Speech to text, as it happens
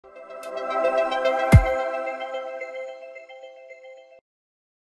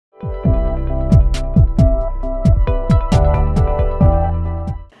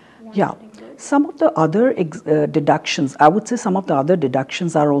Yeah, some of the other deductions, I would say some of the other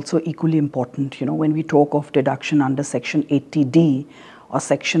deductions are also equally important. You know, when we talk of deduction under Section 80D or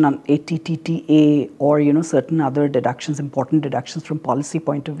Section 80TTA or, you know, certain other deductions, important deductions from policy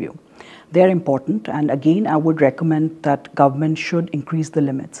point of view, they are important. And again, I would recommend that government should increase the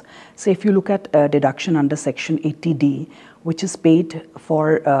limits. Say if you look at deduction under Section 80D, which is paid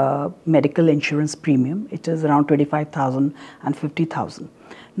for medical insurance premium, it is around 25,000 and 50,000.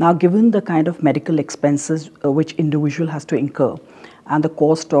 Now, given the kind of medical expenses which individual has to incur and the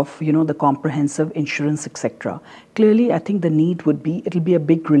cost of, you know, the comprehensive insurance, etc., clearly I think the need would be, it will be a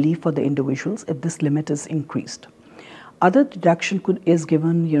big relief for the individuals if this limit is increased. Other deduction is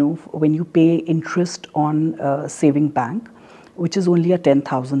given, you know, when you pay interest on saving bank, which is only a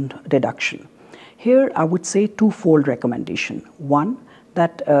 10,000 deduction. Here I would say twofold recommendation. One,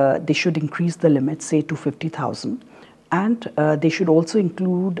 that they should increase the limit, say to 50,000. And they should also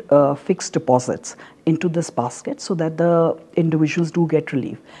include fixed deposits into this basket so that the individuals do get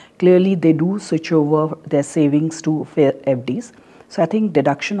relief. Clearly, they do switch over their savings to FDs. So I think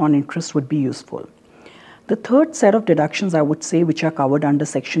deduction on interest would be useful. The third set of deductions, I would say, which are covered under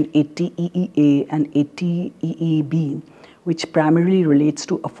Section 80EEA and 80EEB, which primarily relates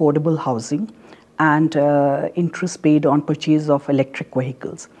to affordable housing and interest paid on purchase of electric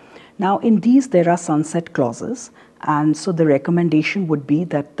vehicles. Now, in these, there are sunset clauses. And so the recommendation would be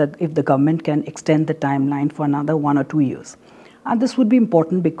that if the government can extend the timeline for another 1 or 2 years. And this would be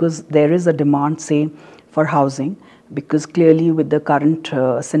important because there is a demand, say, for housing, because clearly with the current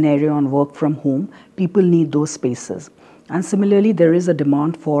scenario on work from home, people need those spaces. And similarly, there is a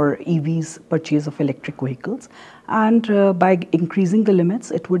demand for EVs, purchase of electric vehicles. And by increasing the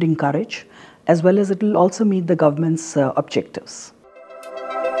limits, it would encourage, as well as it will also meet the government's objectives.